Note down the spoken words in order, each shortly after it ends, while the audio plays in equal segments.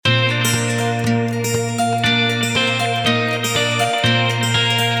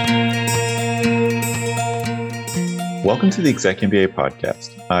Welcome to the ExecMBA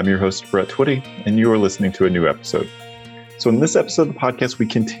podcast. I'm your host, Brett Twitty, and you are listening to a new episode. So in this episode of the podcast, we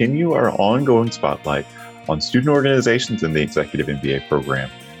continue our ongoing spotlight on student organizations in the Executive MBA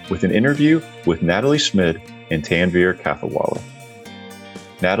program with an interview with Natalie Szmyd and Tanveer Kathawalla.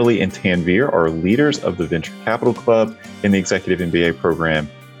 Natalie and Tanveer are leaders of the Venture Capital Club in the Executive MBA program,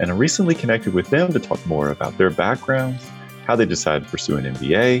 and I recently connected with them to talk more about their backgrounds, how they decided to pursue an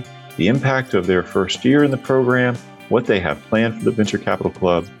MBA, the impact of their first year in the program, what they have planned for the Venture Capital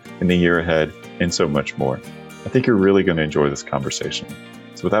Club in the year ahead, and so much more. I think you're really going to enjoy this conversation.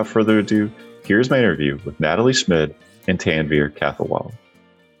 So without further ado, here's my interview with Natalie Szmyd and Tanveer Kathawalla.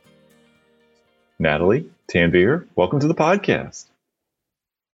 Natalie, Tanveer, welcome to the podcast.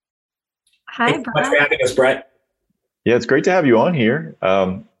 Hi, Thanks so much for having us, Brett. Yeah, it's great to have you on here.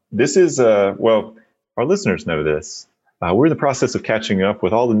 This is, our listeners know this. We're in the process of catching up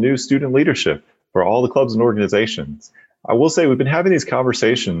with all the new student leadership for all the clubs and organizations. I will say we've been having these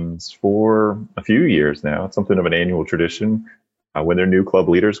conversations for a few years now. It's something of an annual tradition. When they're new club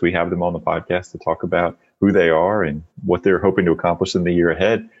leaders, we have them on the podcast to talk about who they are and what they're hoping to accomplish in the year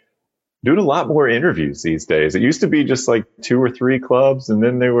ahead. Doing a lot more interviews these days. It used to be just like 2 or 3 clubs, and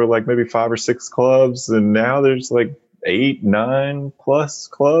then there were like maybe 5 or 6 clubs, and now there's like 8, 9 plus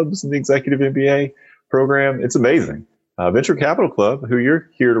clubs in the Executive MBA program. It's amazing. Venture Capital Club, who you're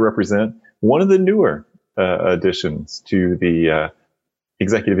here to represent, one of the newer additions to the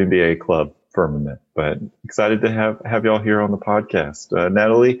Executive MBA Club firmament. But excited to have y'all here on the podcast.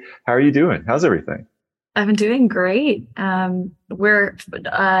 Natalie, how are you doing? How's everything? I've been doing great. We're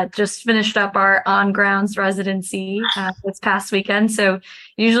just finished up our on-grounds residency this past weekend. So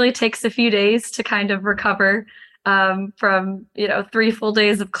usually takes a few days to kind of recover from 3 full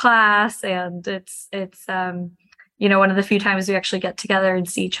days of class. And it's one of the few times we actually get together and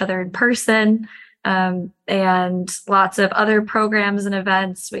see each other in person. And lots of other programs and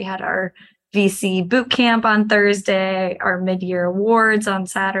events. We had our VC boot camp on Thursday, our mid-year awards on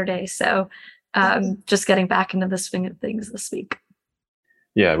Saturday. So just getting back into the swing of things this week.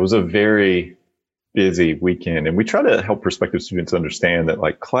 Yeah, it was a very busy weekend. And we try to help prospective students understand that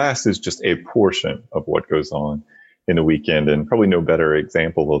like class is just a portion of what goes on in the weekend, and probably no better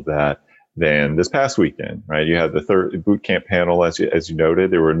example of that than this past weekend, right? You had the third boot camp panel, as you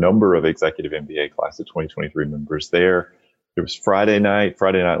noted. There were a number of Executive MBA Class of 2023 members there. There was Friday Night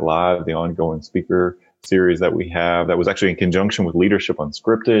Live, the ongoing speaker series that we have. That was actually in conjunction with Leadership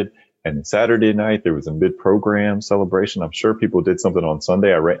Unscripted. And then Saturday night, there was a mid-program celebration. I'm sure people did something on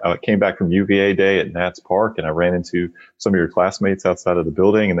Sunday. I came back from UVA Day at Nats Park, and I ran into some of your classmates outside of the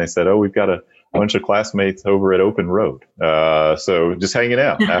building, and they said, "Oh, we've got a bunch of classmates over at Open Road." So just hanging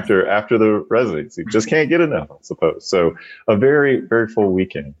out after the residency. Just can't get enough, I suppose. So a very, very full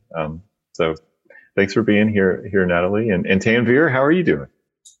weekend. So thanks for being here, Natalie. And Tanveer, how are you doing?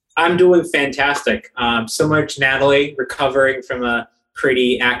 I'm doing fantastic. Similar to Natalie, recovering from a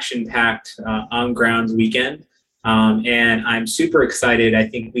pretty action-packed on-grounds weekend. And I'm super excited. I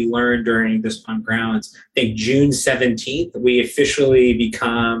think we learned during this on-grounds, I think June 17th, we officially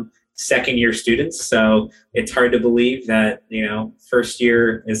become second-year students. So it's hard to believe that, first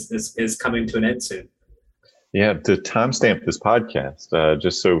year is coming to an end soon. Yeah, to timestamp this podcast,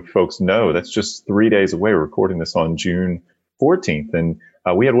 just so folks know, that's just 3 days away. We're recording this on June 14th. And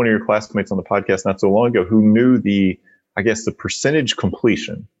we had one of your classmates on the podcast not so long ago who knew the percentage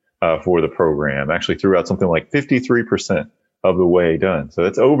completion for the program. Actually threw out something like 53% of the way done. So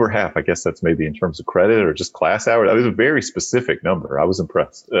that's over half. I guess that's maybe in terms of credit or just class hours. That was a very specific number. I was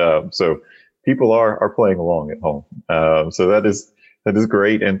impressed. So people are playing along at home. So that is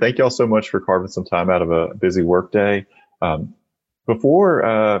great. And thank y'all so much for carving some time out of a busy work day.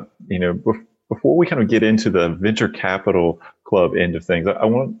 Before we kind of get into the Venture Capital Club end of things, I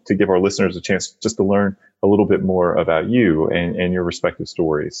want to give our listeners a chance just to learn a little bit more about you and your respective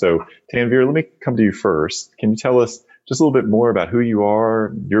stories. So Tanveer, let me come to you first. Can you tell us just a little bit more about who you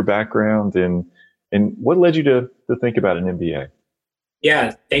are, your background, and what led you to think about an MBA?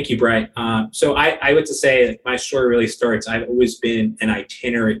 Yeah, thank you, Brett. So I would say that my story really starts, I've always been an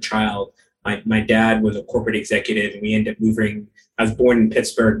itinerant child. My dad was a corporate executive, and we ended up moving. I was born in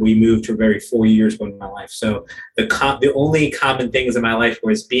Pittsburgh. We moved for very 4 years in my life. So the only common things in my life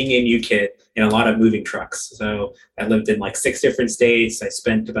was being a new kid and a lot of moving trucks. So I lived in like 6 different states. I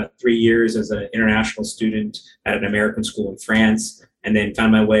spent about 3 years as an international student at an American school in France, and then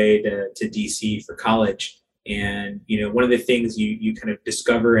found my way to DC for college. And, one of the things you kind of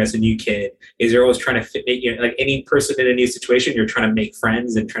discover as a new kid is you're always trying to fit, like any person in a new situation, you're trying to make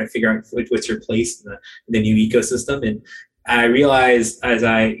friends and trying to figure out what's your place in the new ecosystem. And I realized as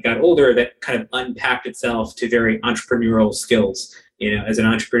I got older that kind of unpacked itself to very entrepreneurial skills. As an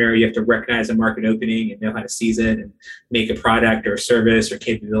entrepreneur, you have to recognize a market opening and know how to seize it and make a product or service or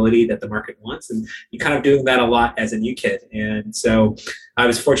capability that the market wants. And you kind of doing that a lot as a new kid. And so I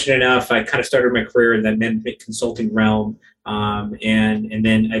was fortunate enough, I kind of started my career in the management consulting realm. And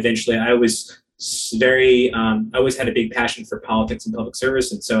then eventually I was I always had a big passion for politics and public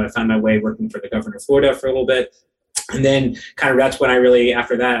service. And so I found my way working for the governor of Florida for a little bit. And then kind of that's when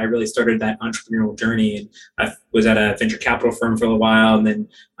after that, I really started that entrepreneurial journey. And I was at a venture capital firm for a while. And then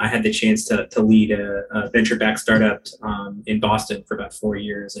I had the chance to lead a venture-backed startup in Boston for about 4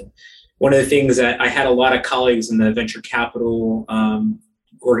 years. And one of the things that I had a lot of colleagues in the venture capital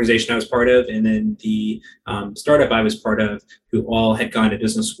organization I was part of, and then the startup I was part of, who all had gone to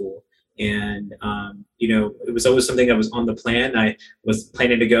business school. And, it was always something that was on the plan. I was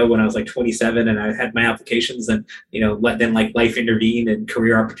planning to go when I was like 27, and I had my applications, and, then life intervened and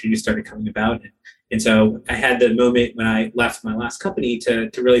career opportunities started coming about. And so I had the moment when I left my last company to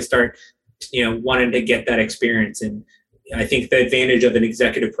really start, wanting to get that experience. And I think the advantage of an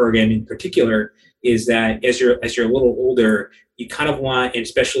executive program in particular is that as you're a little older, you kind of want, and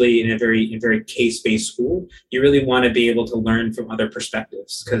especially in a very case-based school, you really want to be able to learn from other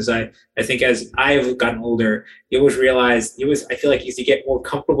perspectives. Because I think as I've gotten older, you always realize, I feel like as you get more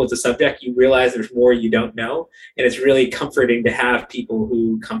comfortable with the subject, you realize there's more you don't know. And it's really comforting to have people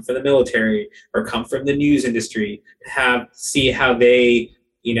who come from the military or come from the news industry see how they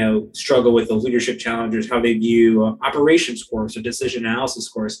struggle with the leadership challenges, how they view operations course or decision analysis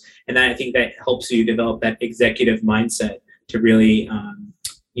course. And I think that helps you develop that executive mindset to really,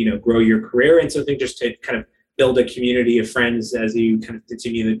 grow your career, and something just to kind of build a community of friends as you kind of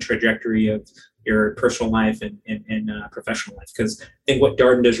continue the trajectory of your personal life and professional life. Because I think what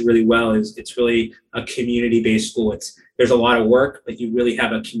Darden does really well is it's really a community-based school. There's a lot of work, but you really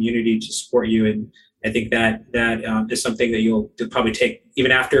have a community to support you. And I think that is something that you'll probably take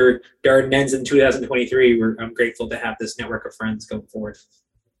even after Darden ends in 2023. I'm grateful to have this network of friends going forward.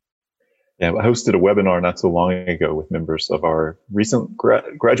 Yeah, I hosted a webinar not so long ago with members of our recent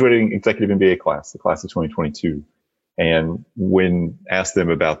graduating Executive MBA class, the class of 2022. And when asked them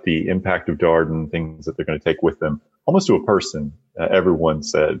about the impact of Darden, things that they're going to take with them, almost to a person, everyone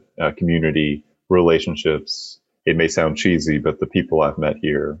said community, relationships. It may sound cheesy, but the people I've met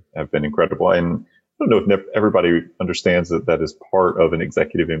here have been incredible. And I don't know if everybody understands that is part of an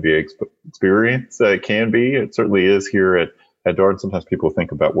Executive MBA experience. It can be. It certainly is here at Darden. Sometimes people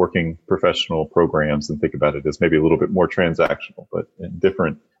think about working professional programs and think about it as maybe a little bit more transactional, but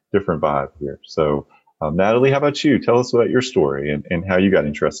different vibe here. So, Natalie, how about you? Tell us about your story and how you got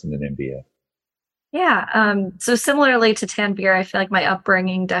interested in MBA. Yeah. So similarly to Tanveer, I feel like my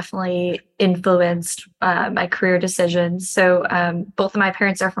upbringing definitely influenced my career decisions. So both of my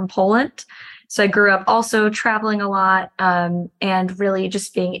parents are from Poland. So I grew up also traveling a lot and really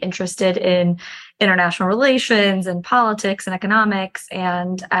just being interested in international relations and politics and economics.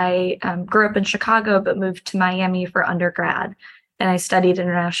 And I grew up in Chicago, but moved to Miami for undergrad. And I studied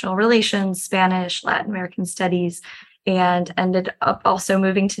international relations, Spanish, Latin American studies, and ended up also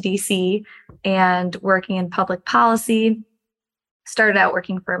moving to DC and working in public policy. Started out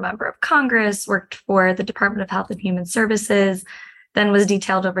working for a member of Congress, worked for the Department of Health and Human Services, then was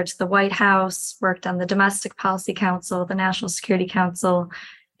detailed over to the White House, worked on the Domestic Policy Council, the National Security Council,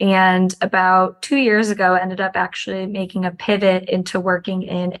 and about 2 years ago, ended up actually making a pivot into working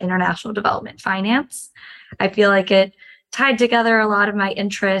in international development finance. I feel like it tied together a lot of my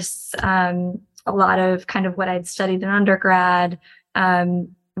interests, a lot of kind of what I'd studied in undergrad,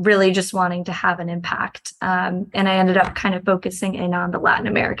 really just wanting to have an impact. And I ended up kind of focusing in on the Latin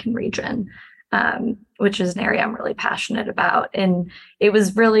American region, which is an area I'm really passionate about. And it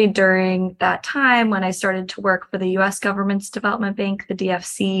was really during that time when I started to work for the U.S. government's development bank, the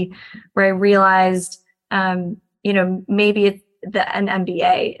DFC, where I realized, maybe an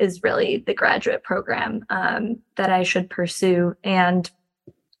MBA is really the graduate program that I should pursue. And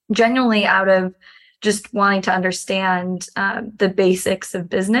genuinely out of just wanting to understand the basics of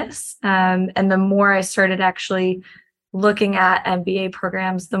business. And the more I started actually looking at MBA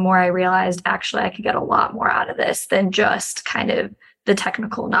programs, the more I realized actually I could get a lot more out of this than just kind of the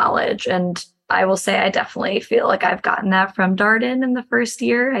technical knowledge. And I will say I definitely feel like I've gotten that from Darden in the first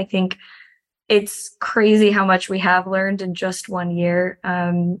year. I think it's crazy how much we have learned in just 1 year,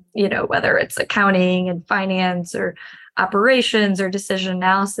 whether it's accounting and finance or operations or decision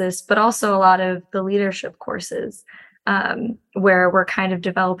analysis, but also a lot of the leadership courses where we're kind of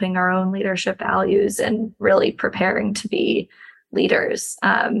developing our own leadership values and really preparing to be leaders.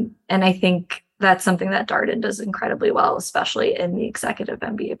 And I think that's something that Darden does incredibly well, especially in the Executive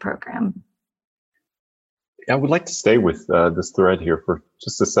MBA program. I would like to stay with this thread here for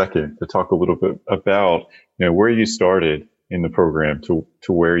just a second to talk a little bit about, where you started in the program to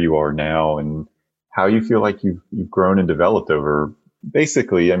where you are now, and how you feel like you've grown and developed over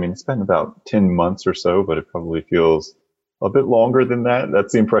basically, it's been about 10 months or so, but it probably feels a bit longer than that.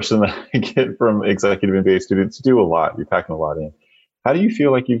 That's the impression that I get from Executive MBA students. You do a lot. You're packing a lot in. How do you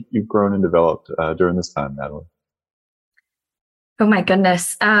feel like you've grown and developed during this time, Natalie? Oh my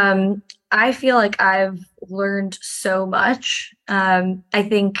goodness. I feel like I've learned so much. I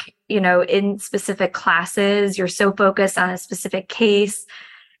think, in specific classes, you're so focused on a specific case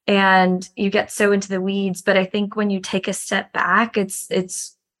and you get so into the weeds. But I think when you take a step back,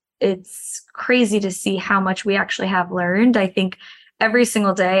 it's crazy to see how much we actually have learned. I think every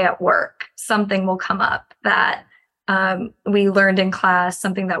single day at work, something will come up that we learned in class,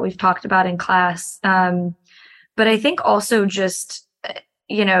 something that we've talked about in class. But I think also just,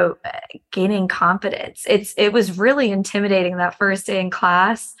 gaining confidence. It was really intimidating that first day in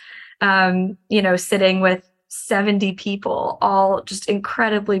class, sitting with 70 people, all just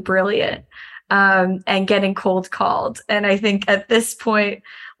incredibly brilliant, and getting cold called. And I think at this point,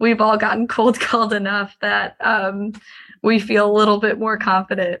 we've all gotten cold called enough that we feel a little bit more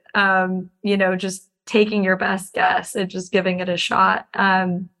confident, just taking your best guess and just giving it a shot.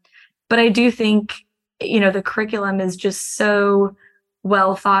 But I do think, the curriculum is just so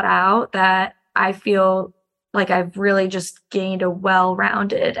well thought out that I feel like I've really just gained a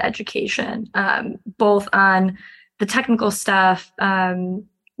well-rounded education, both on the technical stuff,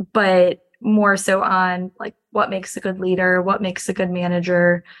 but more so on like what makes a good leader, what makes a good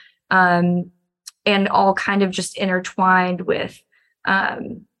manager, and all kind of just intertwined with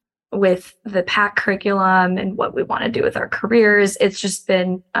the PAC curriculum and what we want to do with our careers. It's just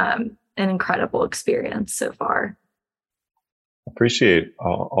been an incredible experience so far. Appreciate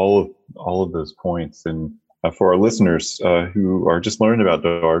all of those points. And for our listeners who are just learning about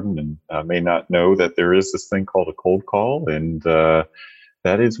Darden and may not know that there is this thing called a cold call, and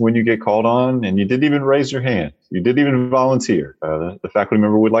that is when you get called on and you didn't even raise your hand, you didn't even volunteer. The faculty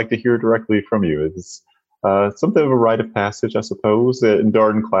member would like to hear directly from you. It's something of a rite of passage, I suppose, in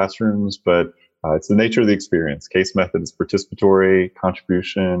Darden classrooms, but it's the nature of the experience. Case method is participatory,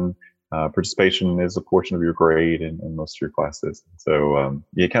 contribution. Participation is a portion of your grade in most of your classes. So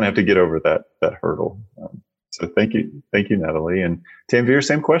you kind of have to get over that hurdle. So thank you, Natalie. And Tanveer,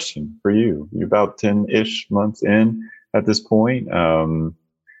 same question for you. You're about 10-ish months in at this point.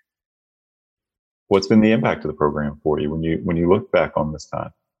 What's been the impact of the program for you when you look back on this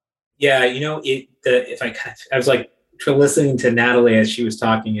time? Yeah, I was like listening to Natalie as she was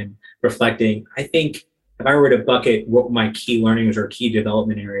talking and reflecting. I think if I were to bucket what my key learnings or key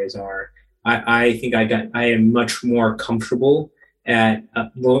development areas are, I think I am much more comfortable at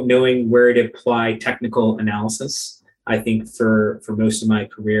knowing where to apply technical analysis. I think for most of my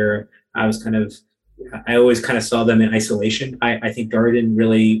career, I always kind of saw them in isolation. I think Darden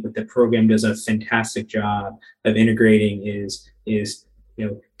really, with the program, does a fantastic job of integrating is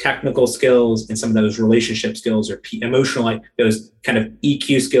technical skills and some of those relationship skills or emotional, like those kind of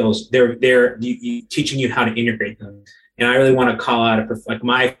EQ skills. They're teaching you how to integrate them. And I really want to call out one of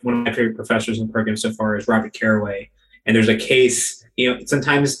my favorite professors in the program so far is Robert Caraway. And there's a case,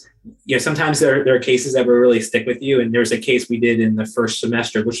 sometimes there are cases that will really stick with you. And there's a case we did in the first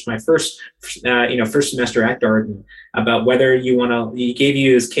semester, which was my first semester at Darden, about whether he gave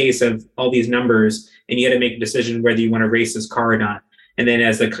you this case of all these numbers and you had to make a decision whether you want to race this car or not. And then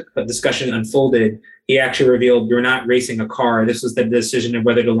as the discussion unfolded, he actually revealed you're not racing a car. This was the decision of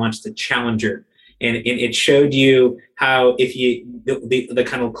whether to launch the Challenger. And it showed you how the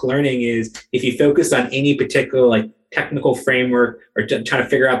kind of learning is, if you focus on any particular technical framework or trying to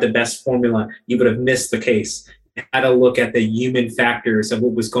figure out the best formula, you would have missed the case. And how to look at the human factors of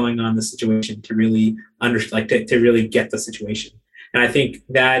what was going on in the situation to really to really get the situation. And I think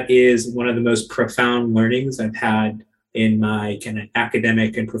that is one of the most profound learnings I've had in my kind of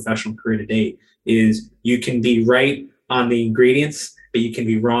academic and professional career to date, is you can be right on the ingredients, but you can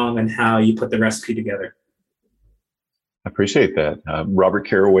be wrong on how you put the recipe together. I appreciate that. Robert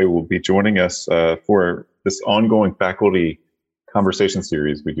Caraway will be joining us for this ongoing faculty conversation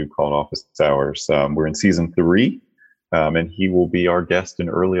series we do called Office Hours. We're in season 3, and he will be our guest in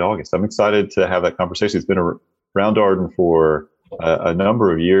early August. I'm excited to have that conversation. He's been around Darden for a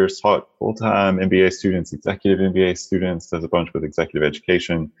number of years, taught full-time MBA students, executive MBA students, does a bunch with executive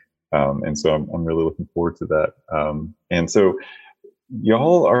education. And so I'm really looking forward to that. And so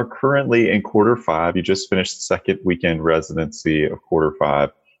y'all are currently in quarter 5. You just finished the second weekend residency of quarter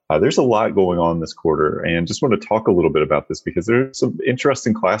 5. There's a lot going on this quarter, and just want to talk a little bit about this because there's some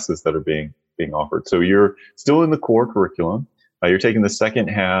interesting classes that are being offered. So you're still in the core curriculum. You're taking the second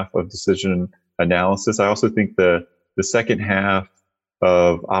half of decision analysis. I also think the second half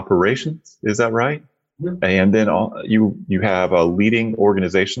of operations. Is that right? Mm-hmm. And then you have a leading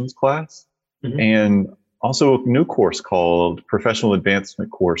organizations class, mm-hmm. and also a new course called Professional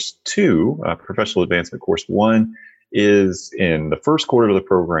Advancement Course 2. Professional Advancement Course 1 is in the first quarter of the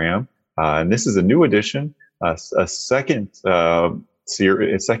program, and this is a new addition, a second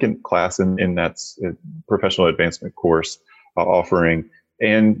class in that Professional Advancement Course offering,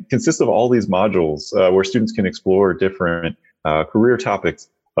 and consists of all these modules where students can explore different career topics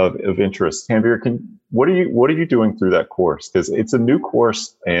of interest. Tanveer, what are you doing through that course? Because it's a new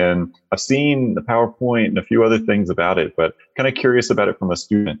course, and I've seen the PowerPoint and a few other things about it, but kind of curious about it from a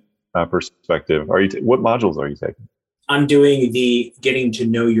student perspective. What modules are you taking? I'm doing the getting to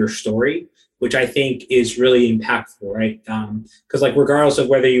know your story, which I think is really impactful, right? Because regardless of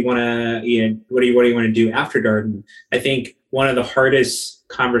whether you want to, what do you want to do after Darden, I think one of the hardest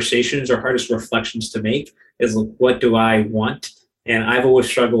conversations or hardest reflections to make is, what do I want? And I've always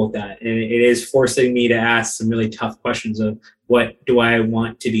struggled with that. And it is forcing me to ask some really tough questions of, what do I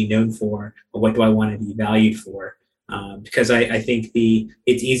want to be known for? Or what do I want to be valued for? Because I think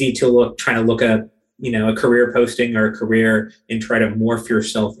it's easy to try to look up, a career posting or a career and try to morph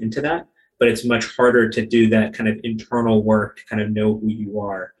yourself into that. But it's much harder to do that kind of internal work to kind of know who you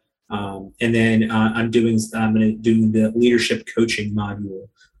are. And then I'm doing the leadership coaching module,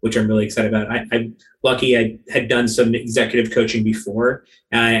 which I'm really excited about. I'm lucky I had done some executive coaching before,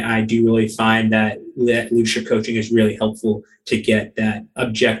 and I do really find that leadership coaching is really helpful to get that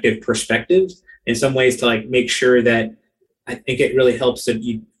objective perspective. In some ways, to make sure that I think it really helps for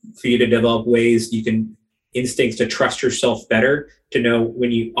you to develop ways you can instincts to trust yourself better, to know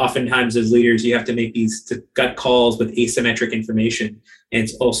when oftentimes as leaders, you have to make these gut calls with asymmetric information. And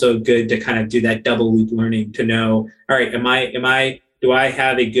it's also good to kind of do that double loop learning to know, all right, do I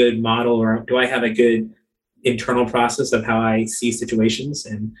have a good model, or do I have a good internal process of how I see situations,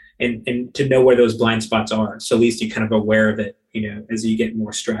 and to know where those blind spots are. So at least you're kind of aware of it, as you get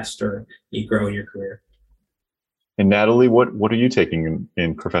more stressed or you grow in your career. And Natalie, what are you taking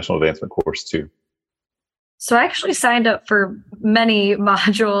in Professional Advancement Course 2? So I actually signed up for many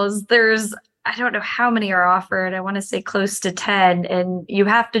modules. I don't know how many are offered. I want to say close to 10, and you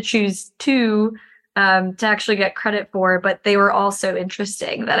have to choose 2 to actually get credit for, but they were all so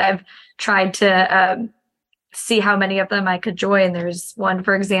interesting that I've tried to see how many of them I could join. There's one,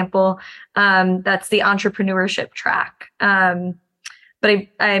 for example, that's the entrepreneurship track. But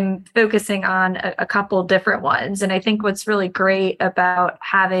I'm focusing on a couple different ones. And I think what's really great about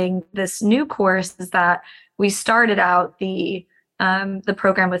having this new course is that we started out the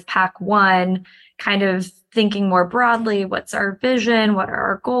program with Pack 1, kind of thinking more broadly, what's our vision, what are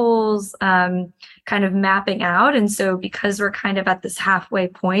our goals, kind of mapping out. And so because we're kind of at this halfway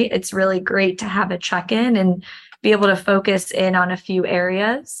point, it's really great to have a check-in and be able to focus in on a few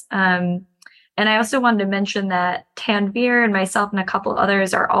areas. And I also wanted to mention that Tanveer and myself and a couple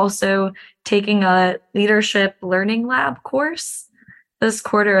others are also taking a leadership learning lab course this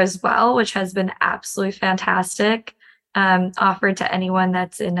quarter as well, which has been absolutely fantastic, offered to anyone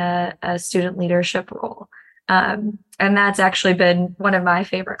that's in a student leadership role. And that's actually been one of my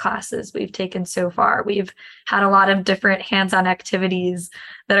favorite classes we've taken so far. We've had a lot of different hands-on activities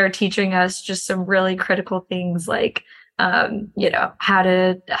that are teaching us just some really critical things like how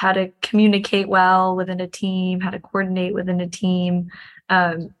to communicate well within a team, how to coordinate within a team.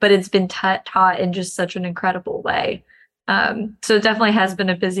 But it's been taught in just such an incredible way. So it definitely has been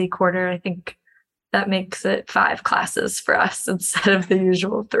a busy quarter. I think that makes it 5 classes for us instead of the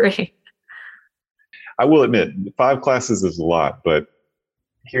usual 3. I will admit 5 classes is a lot, but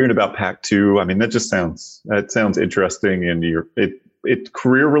hearing about Pack 2, I mean, that sounds interesting, and it's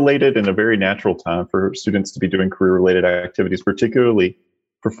career related and a very natural time for students to be doing career related activities, particularly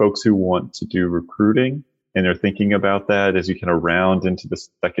for folks who want to do recruiting and they're thinking about that as you kind of round into the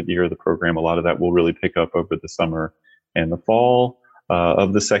second year of the program. A lot of that will really pick up over the summer and the fall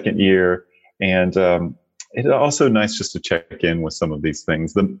of the second year. And it's also nice just to check in with some of these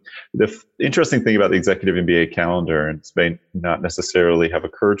things. The interesting thing about the Executive MBA calendar, and this may not necessarily have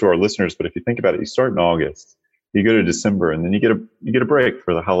occurred to our listeners, but if you think about it, you start in August, you go to December, and then you get a break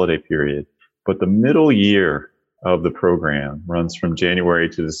for the holiday period. But the middle year of the program runs from January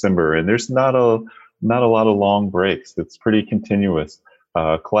to December, and there's not a lot of long breaks. It's pretty continuous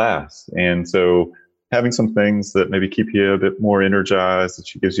class. And so having some things that maybe keep you a bit more energized,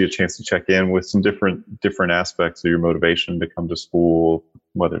 that gives you a chance to check in with some different aspects of your motivation to come to school,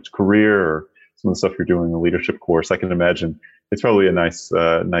 whether it's career or some of the stuff you're doing in the leadership course. I can imagine it's probably a nice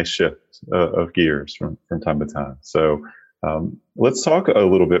shift of gears from time to time. So let's talk a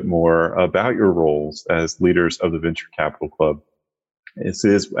little bit more about your roles as leaders of the Venture Capital Club. This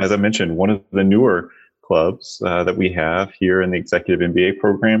is, as I mentioned, one of the newer clubs that we have here in the Executive MBA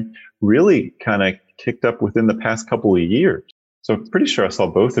program, really kind of kicked up within the past couple of years. So I'm pretty sure I saw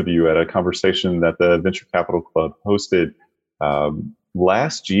both of you at a conversation that the Venture Capital Club hosted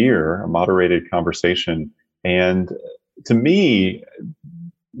last year, a moderated conversation. And to me,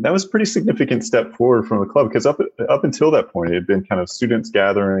 that was a pretty significant step forward from the club, because up until that point, it had been kind of students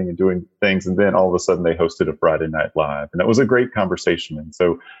gathering and doing things. And then all of a sudden they hosted a Friday Night Live. And that was a great conversation. And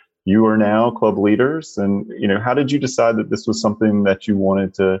so you are now club leaders. And, how did you decide that this was something that you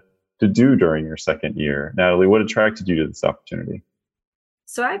wanted to do during your second year? Natalie, what attracted you to this opportunity?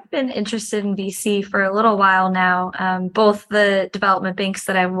 So I've been interested in VC for a little while now. Both the development banks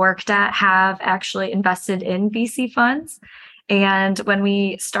that I've worked at have actually invested in VC funds. And when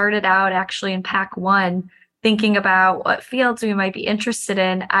we started out actually in Pack 1, thinking about what fields we might be interested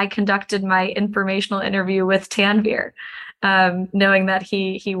in, I conducted my informational interview with Tanveer, knowing that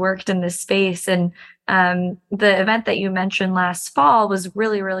he worked in this space. And the event that you mentioned last fall was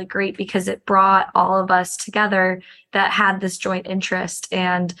really, really great because it brought all of us together that had this joint interest.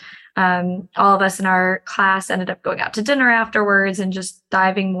 And all of us in our class ended up going out to dinner afterwards and just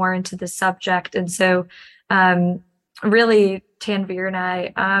diving more into the subject. And so really, Tanveer and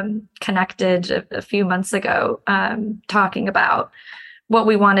I connected a few months ago, talking about what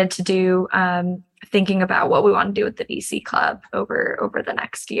we wanted to do, thinking about what we want to do with the VC club over the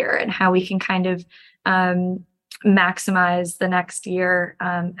next year, and how we can kind of maximize the next year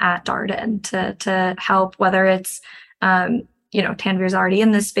at Darden to help, whether it's Tanveer's already in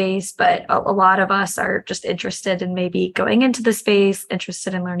this space, but a lot of us are just interested in maybe going into the space,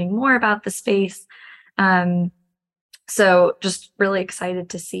 interested in learning more about the space. So just really excited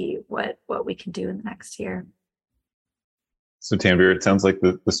to see what we can do in the next year. So Tanveer, it sounds like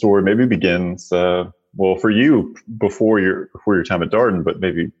the story maybe begins, for you before your time at Darden, but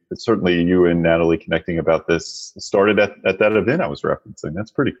maybe it's certainly you and Natalie connecting about this started at that event I was referencing.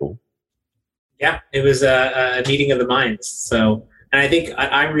 That's pretty cool. Yeah, it was a meeting of the minds. So, and I think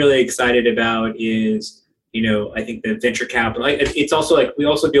I'm really excited about is, I think the venture capital, it's also like we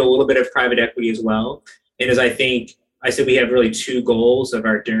also do a little bit of private equity as well. And as I said we have really two goals of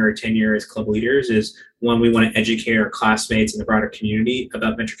our tenure as club leaders is, one, we want to educate our classmates and the broader community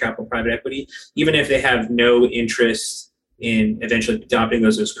about venture capital private equity. Even if they have no interest in eventually adopting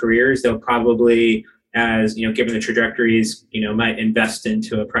those as careers, they'll probably, as given the trajectories, might invest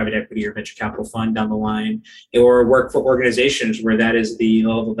into a private equity or venture capital fund down the line, or work for organizations where that is the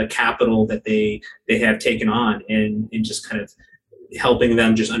capital that they have taken on, and just kind of helping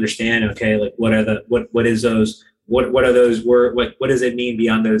them just understand, okay, like what are those words? What does it mean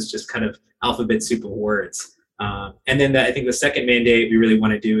beyond those just kind of alphabet soup of words? And then I think the second mandate we really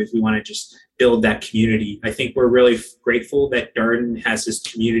want to do is we want to just build that community. I think we're really grateful that Darden has this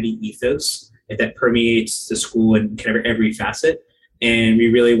community ethos that permeates the school in kind of every facet. And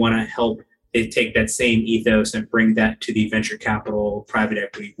we really want to help it take that same ethos and bring that to the venture capital private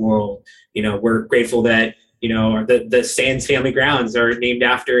equity world. We're grateful that the Sands family grounds are named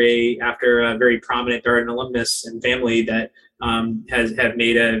after a very prominent Darden alumnus and family that have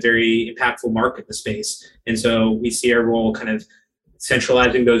made a very impactful mark in the space. And so we see our role kind of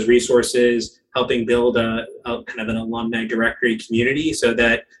centralizing those resources, helping build a kind of an alumni directory community, so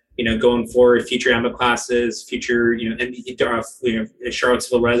that going forward, future EMBA classes, future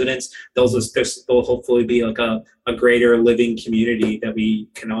Charlottesville residents, they'll hopefully be like a greater living community that we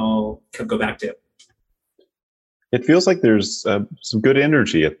can all go back to. It feels like there's some good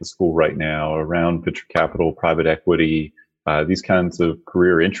energy at the school right now around venture capital, private equity, these kinds of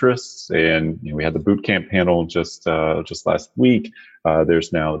career interests. And we had the boot camp panel just last week.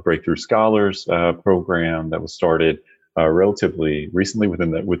 There's now the Breakthrough Scholars program that was started relatively recently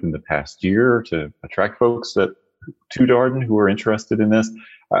within the past year to attract folks to Darden who are interested in this.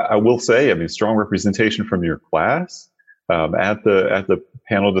 I will say, strong representation from your class at the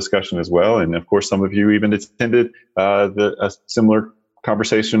panel discussion as well, and of course, some of you even attended a similar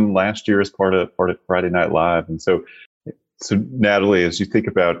conversation last year as part of Friday Night Live. And so Natalie, as you think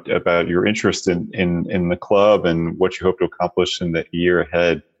about your interest in the club and what you hope to accomplish in the year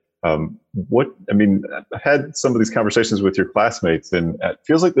ahead, I've had some of these conversations with your classmates, and it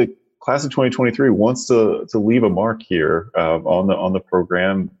feels like the class of 2023 wants to leave a mark here on the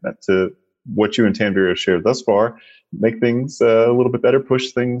program to what you and Tanveer have shared thus far, make things a little bit better,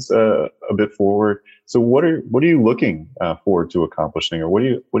 push things a bit forward. So what are you looking forward to accomplishing, or what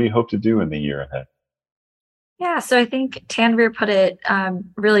do you hope to do in the year ahead? Yeah, so I think Tanveer put it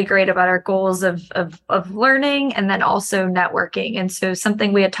really great about our goals of learning and then also networking. And so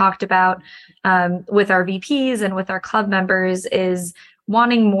something we had talked about with our VPs and with our club members is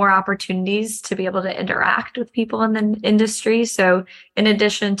wanting more opportunities to be able to interact with people in the industry. So in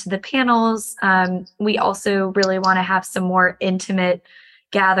addition to the panels, we also really want to have some more intimate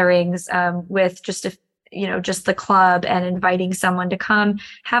gatherings with just the club, and inviting someone to come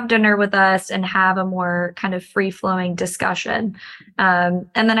have dinner with us and have a more kind of free-flowing discussion. And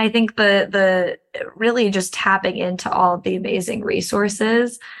then I think the really just tapping into all of the amazing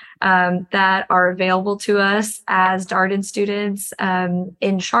resources that are available to us as Darden students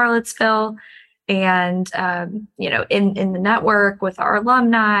in Charlottesville, and in the network with our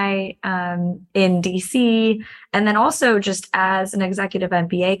alumni in DC, and then also just as an Executive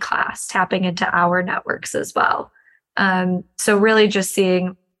MBA class, tapping into our networks as well. So really just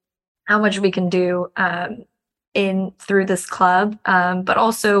seeing how much we can do through this club, but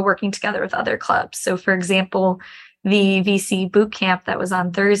also working together with other clubs. So for example, the VC boot camp that was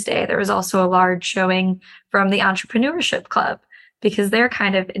on Thursday, there was also a large showing from the Entrepreneurship Club, because they're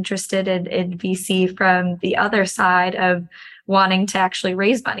kind of interested in VC from the other side of wanting to actually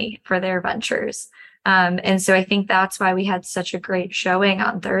raise money for their ventures. And so I think that's why we had such a great showing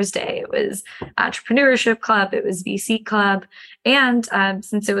on Thursday. It was Entrepreneurship Club, it was VC Club. And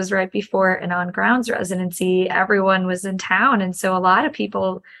since it was right before an on-grounds residency, everyone was in town. And so a lot of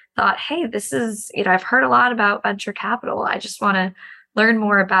people thought, hey, this is, I've heard a lot about venture capital. I just want to learn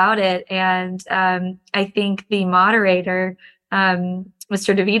more about it. And I think the moderator, Mr.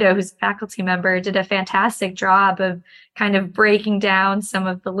 DeVito, who's a faculty member, did a fantastic job of kind of breaking down some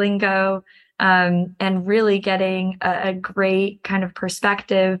of the lingo and really getting a great kind of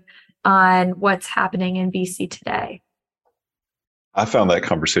perspective on what's happening in VC today. I found that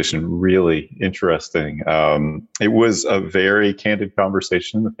conversation really interesting. It was a very candid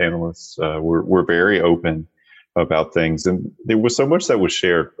conversation. The panelists were very open about things, and there was so much that was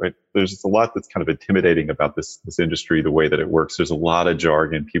shared. Right, there's a lot that's kind of intimidating about this industry, the way that it works. There's a lot of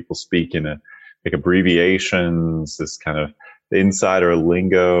jargon. People speak in like abbreviations, this kind of insider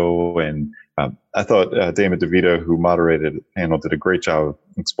lingo, and I thought David DeVito, who moderated the panel, did a great job of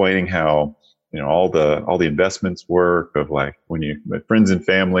explaining how all the investments work, of like when you friends and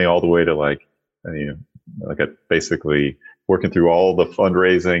family, all the way to like basically working through all the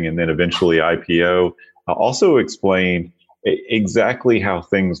fundraising and then eventually IPO. Also explained exactly how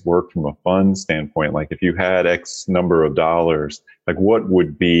things work from a fund standpoint. Like if you had X number of dollars, like what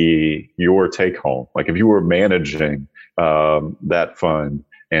would be your take home? Like if you were managing that fund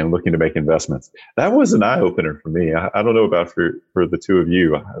and looking to make investments, that was an eye opener for me. I don't know about for the two of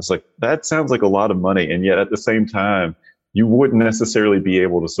you. I was like, that sounds like a lot of money. And yet at the same time, you wouldn't necessarily be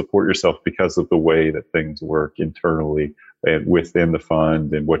able to support yourself because of the way that things work internally and within the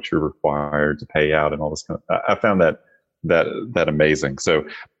fund and what you're required to pay out and all this kind of. I found that amazing. So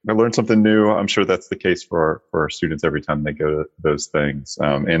I learned something new. I'm sure that's the case for our students every time they go to those things.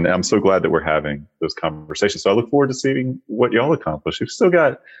 And I'm so glad that we're having those conversations. So I look forward to seeing what y'all accomplish. You've still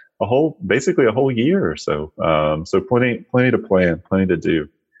got basically a whole year or so. So plenty to plan, plenty to do.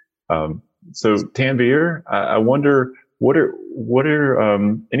 So Tanveer, I wonder, what are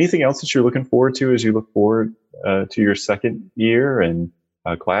anything else that you're looking forward to as you look forward to your second year, and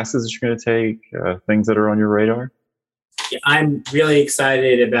classes that you're going to take, things that are on your radar? I'm really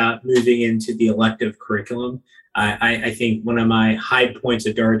excited about moving into the elective curriculum. I think one of my high points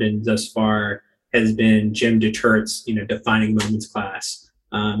at Darden thus far has been Jim DeTurt's, Defining Moments class,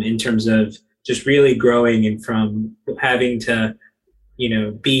 in terms of just really growing and from having to,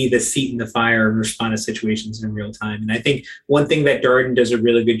 be the seat in the fire and respond to situations in real time. And I think one thing that Darden does a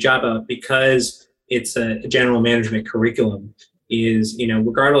really good job of, because it's a general management curriculum, is,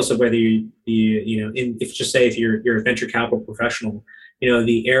 regardless of whether if just say if you're a venture capital professional,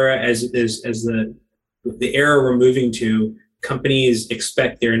 the era the era we're moving to, companies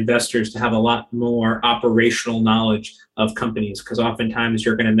expect their investors to have a lot more operational knowledge of companies, because oftentimes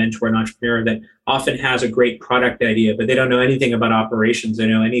you're going to mentor an entrepreneur that often has a great product idea, but they don't know anything about operations. They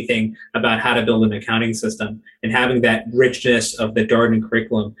don't know anything about how to build an accounting system. And having that richness of the Darden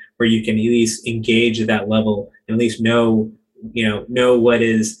curriculum, where you can at least engage at that level, and at least know what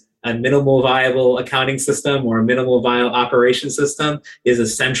is a minimal viable accounting system or a minimal viable operation system, is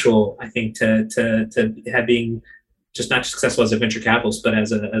essential, I think, to being just not successful as a venture capitalist, but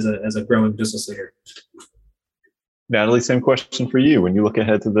as a growing business leader. Natalie, same question for you. When you look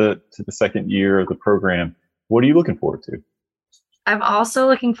ahead to the second year of the program, what are you looking forward to? I'm also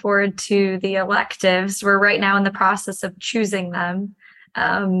looking forward to the electives. We're right now in the process of choosing them.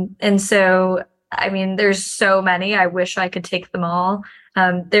 And so, I mean, there's so many. I wish I could take them all.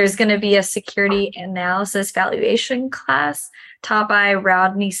 There's going to be a security analysis valuation class taught by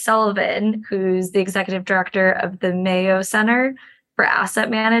Rodney Sullivan, who's the executive director of the Mayo Center for Asset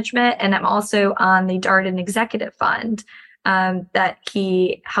Management. And I'm also on the Darden Executive Fund that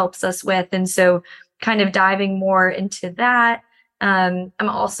he helps us with. And so kind of diving more into that. I'm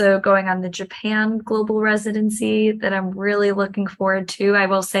also going on the Japan global residency that I'm really looking forward to. I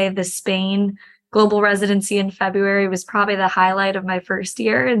will say the Spain global residency in February was probably the highlight of my first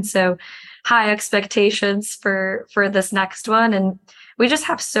year. And so high expectations for this next one. And we just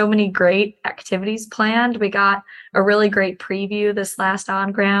have so many great activities planned. We got a really great preview this last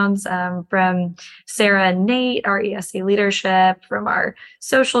on grounds from Sarah and Nate, our ESE leadership, from our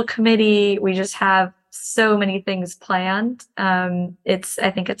social committee. We just have so many things planned. I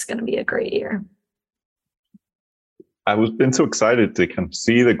think it's going to be a great year. Been so excited to kind of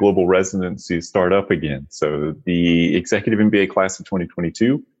see the global residency start up again. So the Executive MBA Class of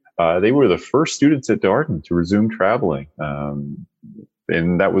 2022, they were the first students at Darden to resume traveling.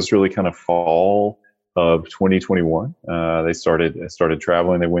 And that was really kind of fall of 2021. They started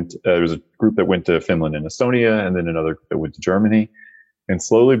traveling. There was a group that went to Finland and Estonia, and then another group that went to Germany. And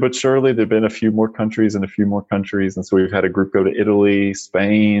slowly but surely, there've been a few more countries. And so we've had a group go to Italy,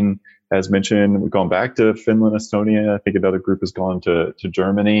 Spain, as mentioned. We've gone back to Finland, Estonia. I think another group has gone to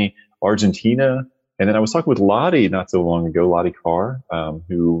Germany, Argentina. And then I was talking with Lottie not so long ago, Lottie Carr,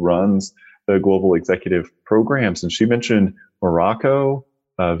 who runs the global executive programs. And she mentioned Morocco,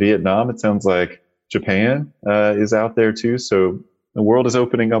 Vietnam. It sounds like Japan is out there too. So the world is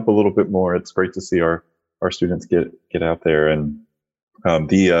opening up a little bit more. It's great to see our students get out there. And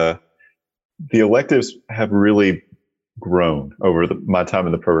the electives have really grown over my time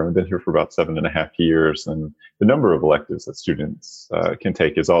in the program. I've been here for about 7.5 years, and the number of electives that students can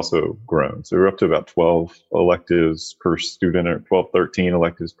take has also grown. So we're up to about 12 electives per student, or 12, 13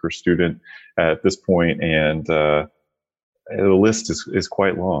 electives per student at this point, and the list is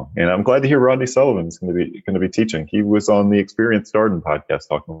quite long. And I'm glad to hear Rodney Sullivan is going to be teaching. He was on the Experienced Darden podcast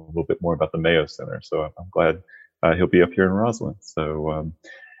talking a little bit more about the Mayo Center. So I'm glad he'll be up here in Roslyn. So,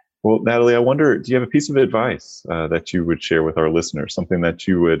 well, Natalie, I wonder, do you have a piece of advice that you would share with our listeners, something that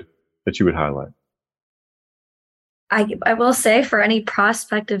you would highlight? I will say, for any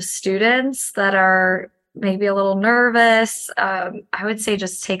prospective students that are maybe a little nervous, I would say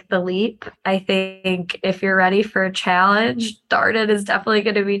just take the leap. I think if you're ready for a challenge, Darden is definitely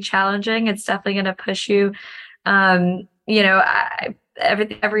going to be challenging. It's definitely going to push you.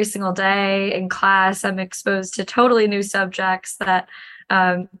 Every single day in class, I'm exposed to totally new subjects that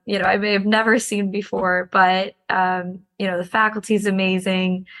I may have never seen before, but the faculty is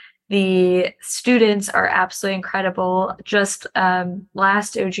amazing. The students are absolutely incredible. Just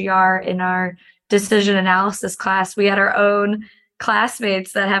last OGR in our decision analysis class, we had our own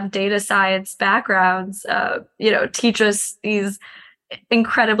classmates that have data science backgrounds, teach us these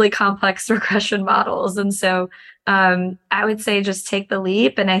incredibly complex regression models. And so I would say just take the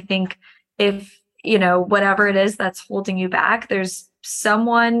leap. And I think if, whatever it is that's holding you back, there's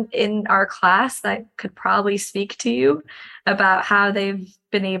someone in our class that could probably speak to you about how they've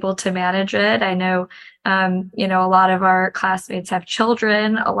been able to manage it. I know, a lot of our classmates have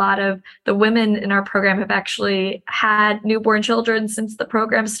children. A lot of the women in our program have actually had newborn children since the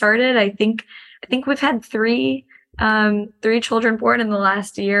program started. I think we've had three children born in the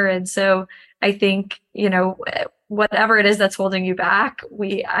last year. And so I think, whatever it is that's holding you back,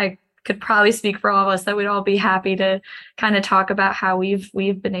 I could probably speak for all of us that we'd all be happy to kind of talk about how we've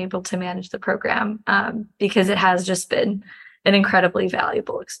been able to manage the program, because it has just been an incredibly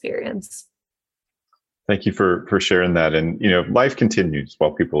valuable experience. Thank you for sharing that. And, life continues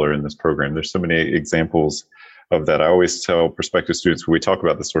while people are in this program. There's so many examples of that. I always tell prospective students when we talk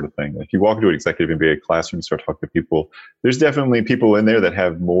about this sort of thing, if you walk into an executive MBA classroom and start talking to people, there's definitely people in there that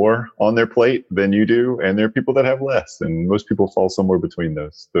have more on their plate than you do, and there are people that have less, and most people fall somewhere between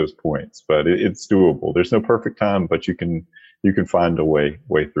those points. But it's doable. There's no perfect time, but you can find a way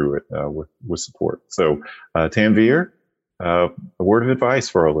through it with support. So, Tanveer, a word of advice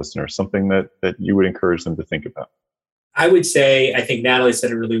for our listeners, something that you would encourage them to think about. I would say, I think Natalie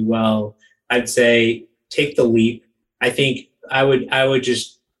said it really well. I'd say, take the leap. I think I would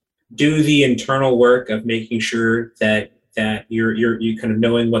just do the internal work of making sure that you're kind of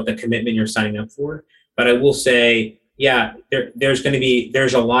knowing what the commitment you're signing up for. But I will say,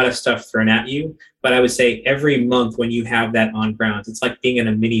 there's a lot of stuff thrown at you, but I would say every month when you have that on grounds, it's like being in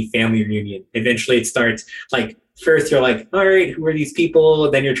a mini family reunion. Eventually it starts like, first you're like, all right, who are these people?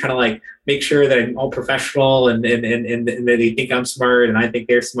 And then you're trying to like make sure that I'm all professional and that they think I'm smart and I think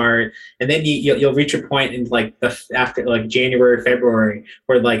they're smart. And then you'll reach a point in like after like January, February,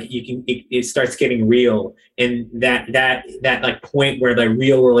 where like it starts getting real, and that like point where the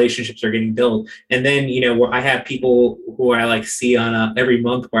real relationships are getting built. And then, where I have people who I like see on every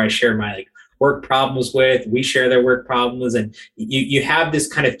month where I share my like work problems with, we share their work problems, and you have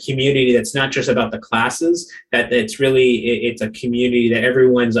this kind of community that's not just about the classes, that it's a community that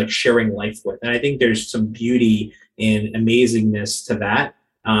everyone's like sharing life with. And I think there's some beauty and amazingness to that.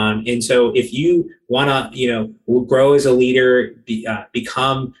 And so if you want to, grow as a leader,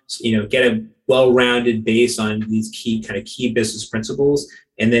 become, get a well-rounded base on these key business principles,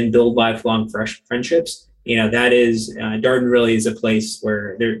 and then build lifelong friendships, that is, Darden really is a place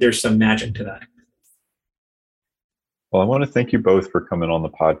where there's some magic to that. Well, I want to thank you both for coming on the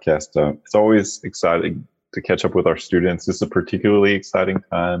podcast. It's always exciting to catch up with our students. This is a particularly exciting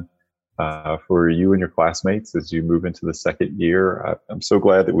time for you and your classmates as you move into the second year. I'm so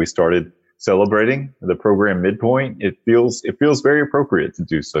glad that we started celebrating the program midpoint. It feels very appropriate to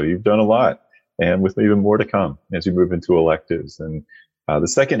do so. You've done a lot, and with even more to come as you move into electives. And the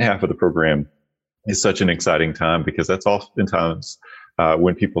second half of the program is such an exciting time, because that's oftentimes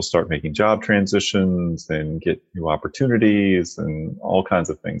when people start making job transitions and get new opportunities, and all kinds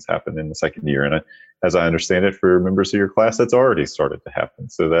of things happen in the second year. And as I understand it, for members of your class, that's already started to happen.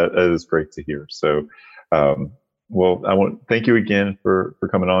 So that is great to hear. So, well, I want to thank you again for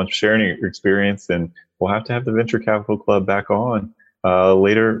coming on, sharing your experience, and we'll have to have the Venture Capital Club back on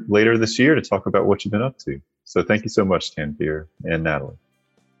later this year to talk about what you've been up to. So thank you so much, Tanveer and Natalie.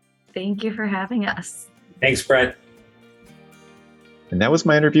 Thank you for having us. Thanks, Brett. And that was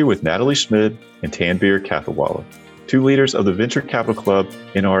my interview with Natalie Szmyd and Tanveer Kathawalla, two leaders of the Venture Capital Club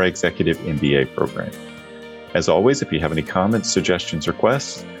in our Executive MBA program. As always, if you have any comments, suggestions,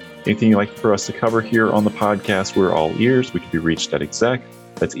 requests, anything you'd like for us to cover here on the podcast, we're all ears. We can be reached at exec,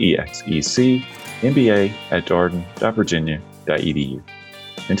 that's EXEC, MBA at darden.virginia.edu.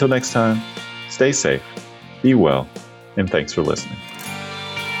 Until next time, stay safe, be well, and thanks for listening.